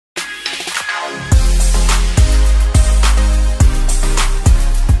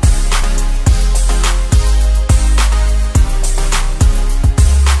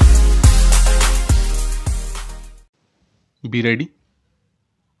Be ready.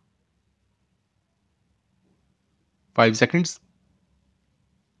 5 seconds.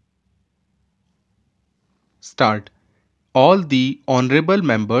 Start. All the honorable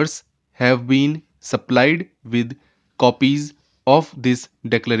members have been supplied with copies of this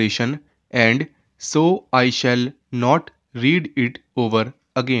declaration, and so I shall not read it over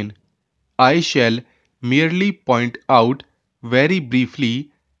again. I shall merely point out very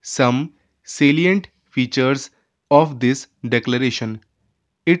briefly some salient features of this declaration.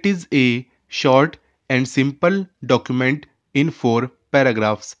 It is a short and simple document in 4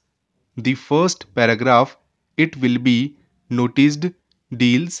 paragraphs. The first paragraph, it will be noticed,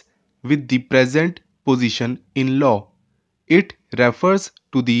 deals with the present position in law. It refers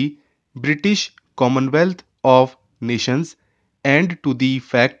to the British Commonwealth of Nations and to the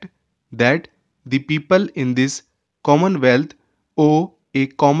fact that the people in this Commonwealth owe a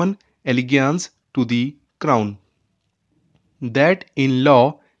common allegiance to the Crown. That in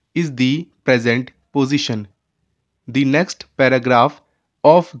law is the present position. The next paragraph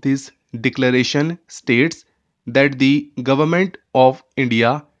of this declaration states that the Government of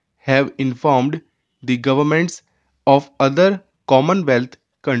India have informed the governments of other Commonwealth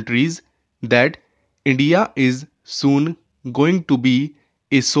countries that India is soon going to be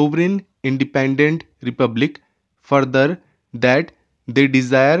a sovereign independent republic, further that they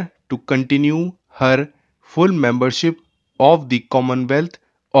desire to continue her full membership of the Commonwealth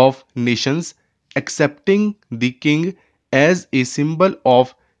of Nations, accepting the king as a symbol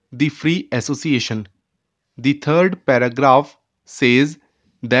of the free association. The third paragraph says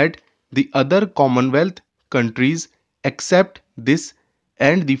that the other Commonwealth countries accept this,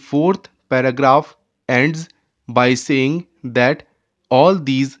 and the fourth paragraph ends by saying that all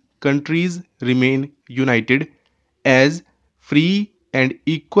these countries remain united as free and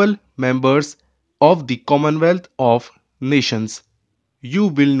equal members of the Commonwealth of Nations. You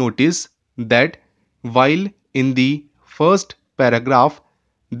will notice that while in the first paragraph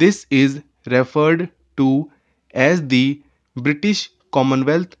this is referred to as the British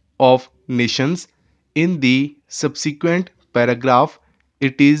Commonwealth of Nations, in the subsequent paragraph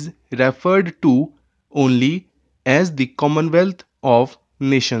it is referred to only as the Commonwealth of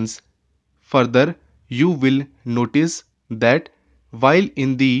Nations. Further, you will notice that while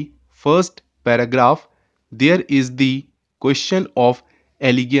in the first paragraph there is the question of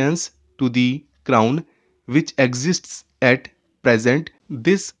allegiance to the crown which exists at present,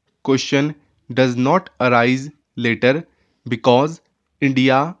 this question does not arise later because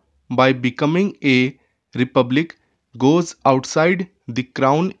India, by becoming a republic, goes outside the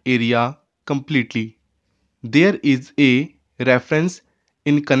crown area completely. There is a reference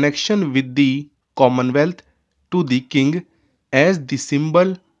in connection with the Commonwealth to the king as the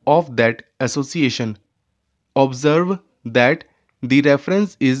symbol of that association. Observe that the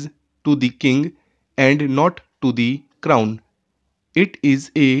reference is to the king and not to the crown. It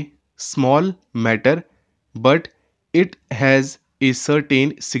is a small matter, but it has a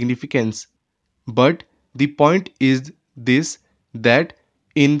certain significance. But the point is this, that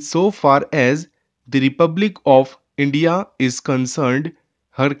in so far as the Republic of India is concerned,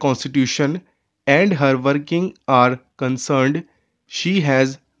 her constitution and her working are concerned, she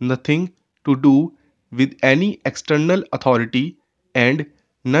has nothing to do with any external authority, and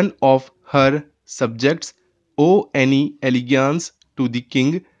none of her subjects owe any allegiance to the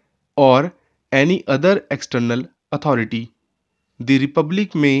king or any other external authority. The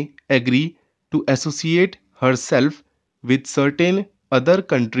Republic may agree to associate herself with certain other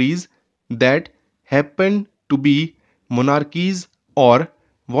countries that happen to be monarchies or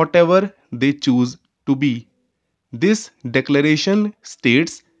whatever they choose to be. This declaration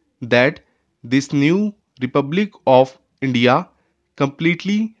states that this new Republic of India,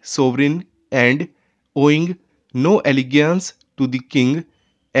 completely sovereign and owing no allegiance to the king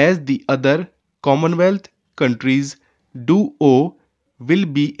as the other Commonwealth countries do owe, will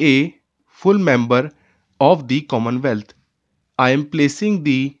be a full member of the Commonwealth. I am placing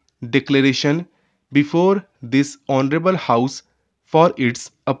the declaration before this Honourable House for its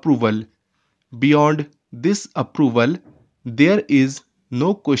approval. Beyond this approval, there is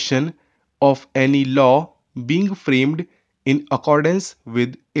no question of any law being framed in accordance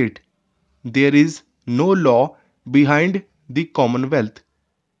with it. There is no law behind the Commonwealth.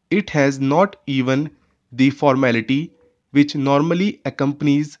 It has not even the formality which normally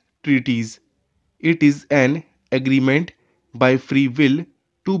accompanies treaties. It is an agreement by free will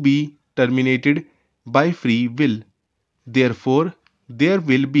to be terminated by free will. Therefore, there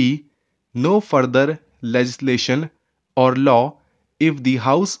will be no further legislation or law if the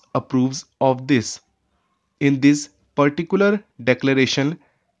House approves of this. In this particular declaration,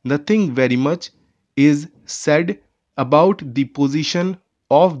 nothing very much is said about the position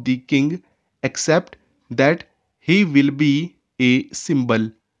of the king except that he will be a symbol.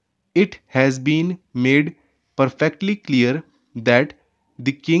 It has been made perfectly clear that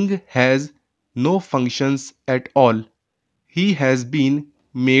the king has no functions at all. He has been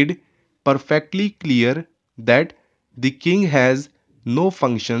made perfectly clear that the king has no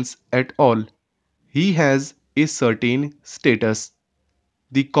functions at all. He has a certain status.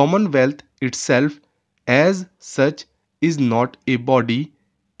 The Commonwealth itself, as such, is not a body,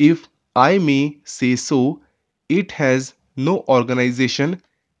 if I may say so. It has no organization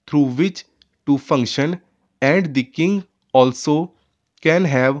through which to function, and the king also can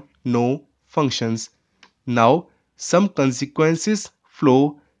have no functions. Now, some consequences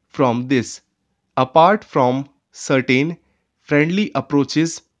flow from this. Apart from certain friendly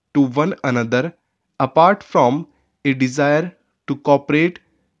approaches to one another, apart from a desire to cooperate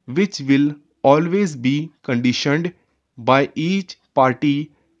which will always be conditioned by each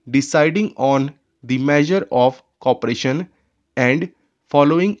party deciding on the measure of cooperation and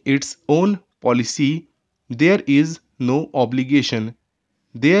following its own policy, there is no obligation.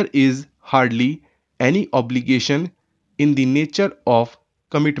 There is hardly any obligation in the nature of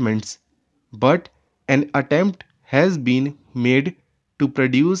commitments, but an attempt has been made to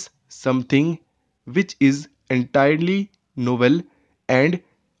produce something which is entirely novel, and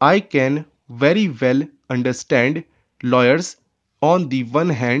I can very well understand lawyers on the one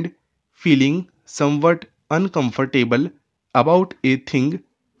hand feeling somewhat uncomfortable about a thing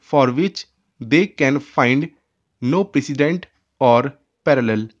for which they can find no precedent or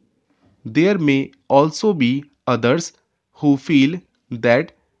parallel. There may also be others who feel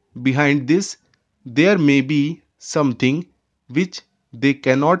that behind this there may be something which they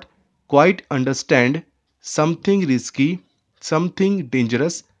cannot quite understand, something risky, something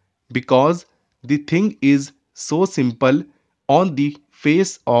dangerous, because the thing is so simple on the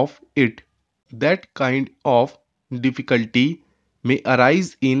face of it. That kind of difficulty may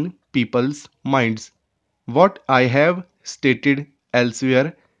arise in people's minds. What I have stated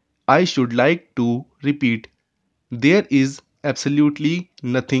elsewhere, I should like to repeat. There is absolutely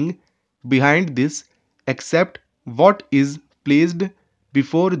nothing behind this except what is placed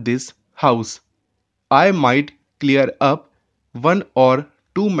before this house. I might clear up one or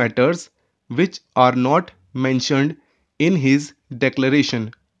two matters which are not mentioned in his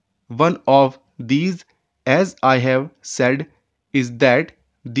declaration. One of these, as I have said, is that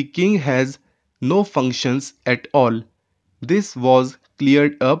the king has no functions at all. This was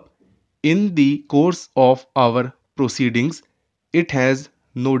cleared up in the course of our proceedings. It has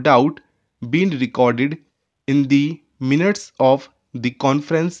no doubt been recorded in the minutes of the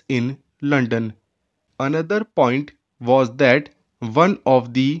conference in London. Another point was that one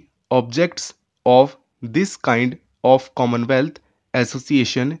of the objects of this kind of Commonwealth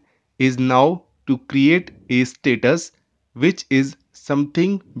association is now to create a status which is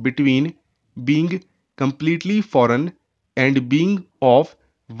something between being completely foreign and being of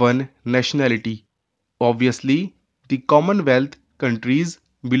one nationality. Obviously, the Commonwealth countries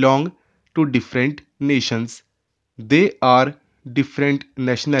belong to different nations. They are different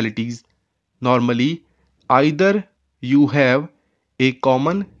nationalities. Normally, either you have a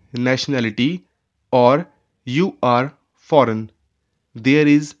common nationality or you are foreign. There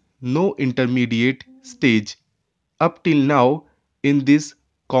is no intermediate stage. Up till now, in this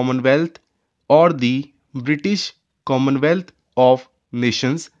Commonwealth or the British Commonwealth of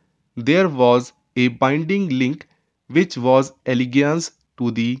Nations, there was a binding link which was allegiance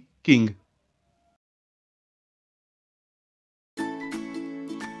to the king.